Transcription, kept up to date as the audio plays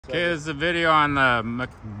Okay, this is a video on the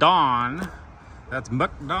MacDon. That's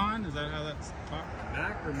MacDon? Is that how that's talked?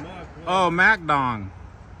 Mac or Muck? Oh, MacDon.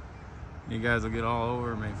 You guys will get all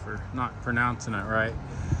over me for not pronouncing it right.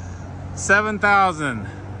 7,000.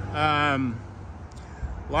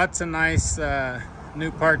 Lots of nice new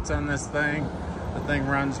parts on this thing. The thing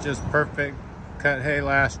runs just perfect. Cut hay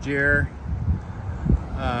last year.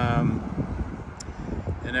 And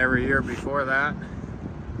every year before that.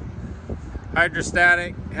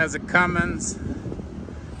 Hydrostatic, has a Cummins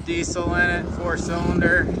diesel in it,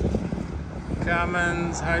 4-cylinder.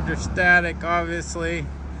 Cummins, hydrostatic, obviously.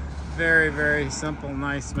 Very, very simple,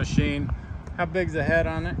 nice machine. How big's the head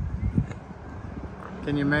on it?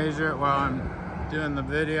 Can you measure it while I'm doing the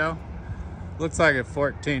video? Looks like a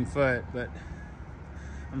 14 foot, but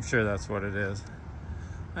I'm sure that's what it is.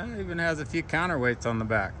 It even has a few counterweights on the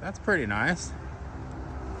back. That's pretty nice.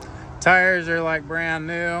 Tires are like brand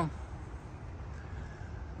new.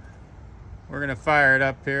 We're gonna fire it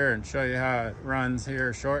up here and show you how it runs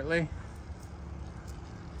here shortly.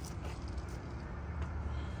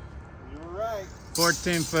 You're right.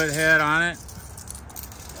 14-foot head on it.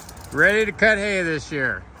 Ready to cut hay this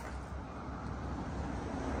year.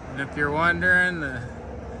 And if you're wondering, the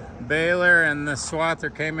baler and the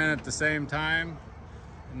swather came in at the same time,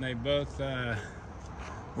 and they both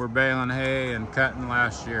were baling hay and cutting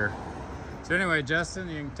last year. So anyway, Justin,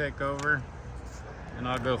 you can take over and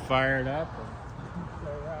I'll go fire it up and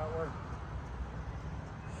show you how it works.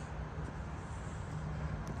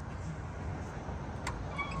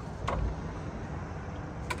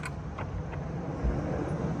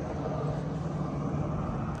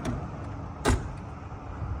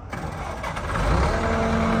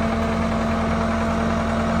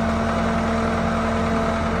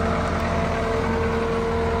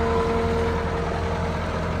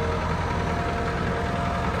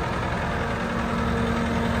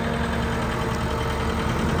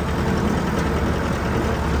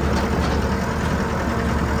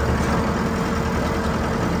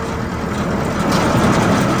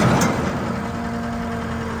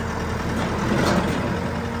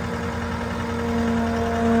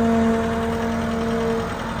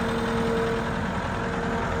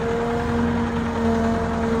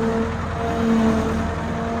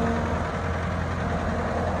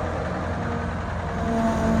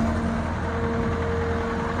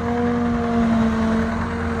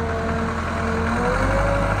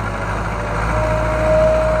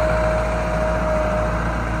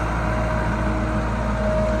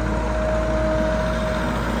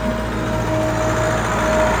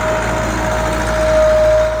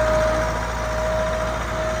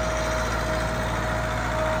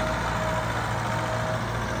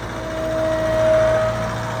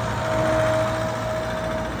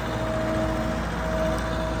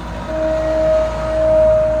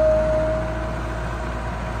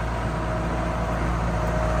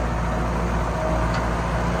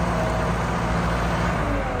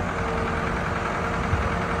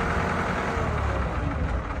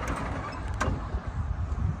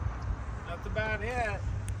 That's about it.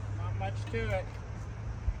 Not much to it.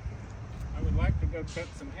 I would like to go cut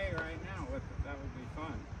some hay right now with it. That would be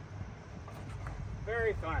fun.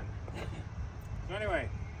 Very fun. So anyway,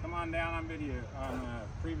 come on down on video on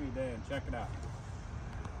preview day and check it out.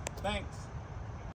 Thanks.